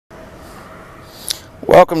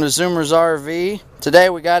Welcome to Zoomers RV. Today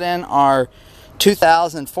we got in our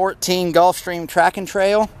 2014 Gulfstream track and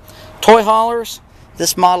trail toy haulers.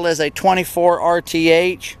 This model is a 24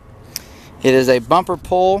 RTH. It is a bumper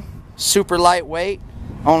pull, super lightweight,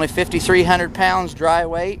 only 5,300 pounds dry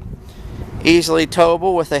weight, easily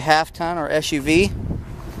towable with a half-ton or SUV.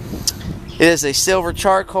 It is a silver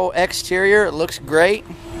charcoal exterior. It looks great.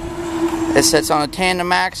 It sits on a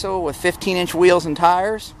tandem axle with 15-inch wheels and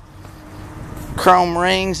tires. Chrome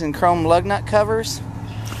rings and chrome lug nut covers.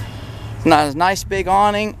 Not a nice big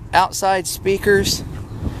awning, outside speakers,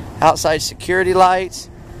 outside security lights.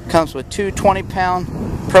 Comes with two 20-pound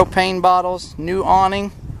propane bottles, new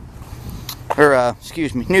awning, or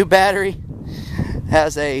new battery.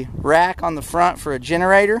 Has a rack on the front for a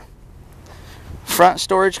generator. Front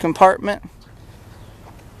storage compartment.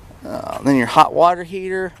 Then your hot water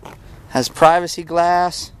heater. Has privacy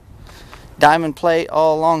glass. Diamond plate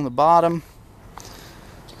all along the bottom.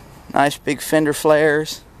 Nice big fender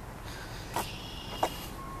flares.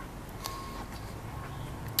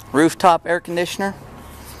 Rooftop air conditioner.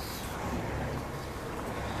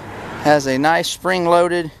 Has a nice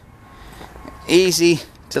spring-loaded, easy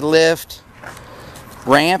to lift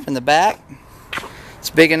ramp in the back. It's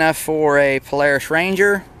big enough for a Polaris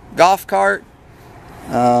Ranger, golf cart,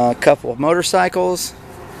 a couple of motorcycles,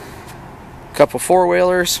 a couple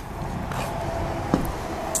four-wheelers.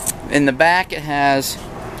 In the back it has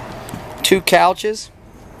two couches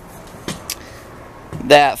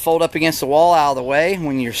that fold up against the wall out of the way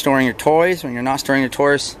when you're storing your toys. When you're not storing your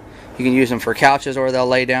toys, you can use them for couches, or they'll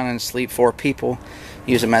lay down and sleep. Four people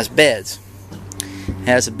use them as beds. It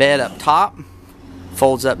has a bed up top,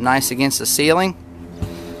 folds up nice against the ceiling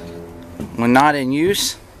when not in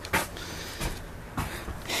use.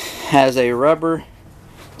 Has a rubber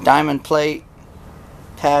diamond plate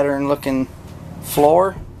pattern looking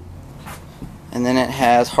floor, and then it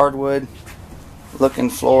has hardwood looking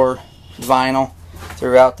floor vinyl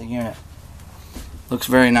throughout the unit. Looks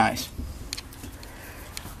very nice.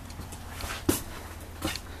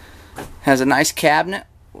 Has a nice cabinet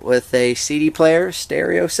with a CD player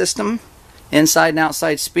stereo system, inside and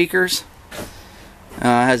outside speakers.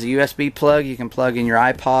 Has a USB plug. You can plug in your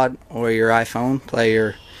iPod or your iPhone, play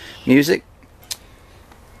your music.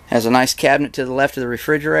 Has a nice cabinet to the left of the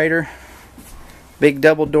refrigerator. Big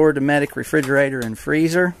double door Dometic refrigerator and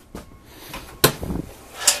freezer.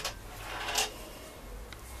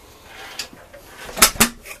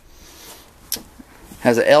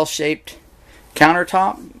 Has an L-shaped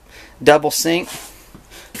countertop, double sink.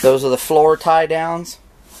 Those are the floor tie downs.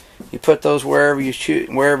 You put those wherever you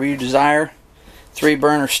desire.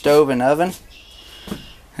 3-burner stove and oven.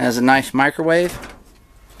 Has a nice microwave.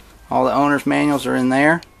 All the owner's manuals are in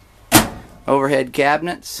there. Overhead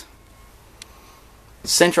cabinets.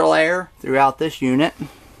 Central air throughout this unit,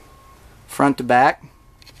 front to back.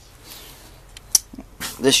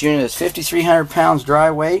 This unit is 5,300 pounds dry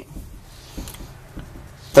weight.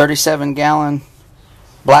 37-gallon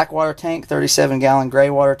black water tank, 37-gallon gray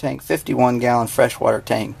water tank, 51-gallon freshwater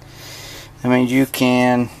tank. That means you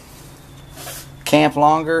can camp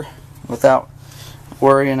longer without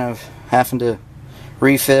worrying of having to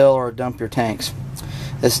refill or dump your tanks.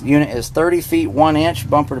 This unit is 30 feet 1 inch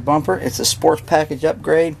bumper to bumper. It's a sports package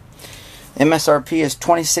upgrade. MSRP is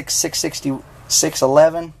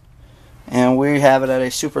 $26,611, and we have it at a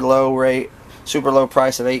super low price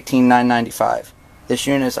of $18,995. This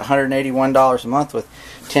unit is $181 a month with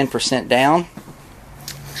 10% down.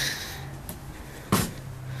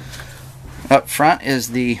 Up front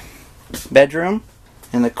is the bedroom.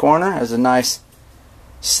 In the corner has a nice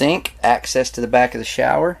sink, access to the back of the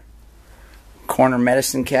shower. Corner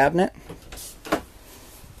medicine cabinet.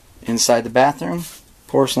 Inside the bathroom,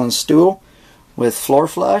 porcelain stool with floor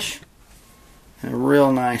flush, and a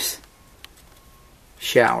real nice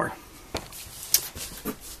shower.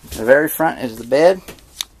 The very front is the bed.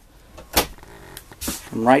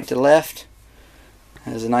 From right to left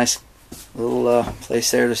has a nice little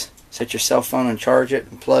place there to set your cell phone and charge it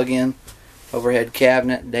and plug in. Overhead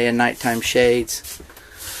cabinet, day and nighttime shades.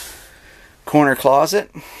 Corner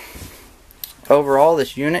closet. Overall,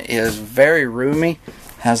 this unit is very roomy.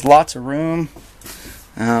 Has lots of room.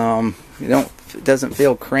 It doesn't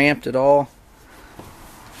feel cramped at all.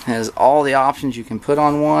 Has all the options you can put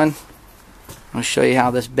on one. I'll show you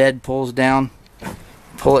how this bed pulls down.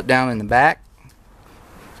 Pull it down in the back.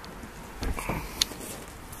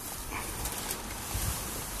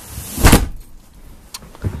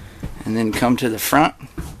 And then come to the front.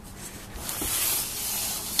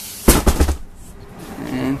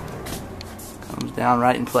 And comes down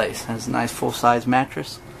right in place. Has a nice full-size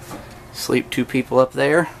mattress. Sleep 2 people up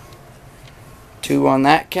there. 2 on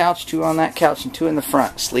that couch, 2 on that couch, and 2 in the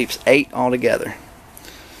front. Sleeps 8 altogether.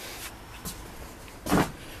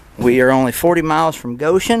 We are only 40 miles from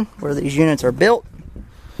Goshen, where these units are built.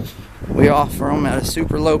 We offer them at a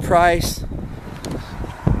super low price,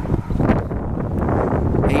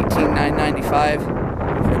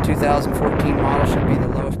 $18,995 for a 2014 model. Should be the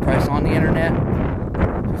lowest price on the internet.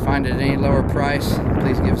 If you find it at any lower price,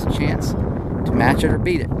 please give us a chance to match it or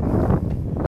beat it.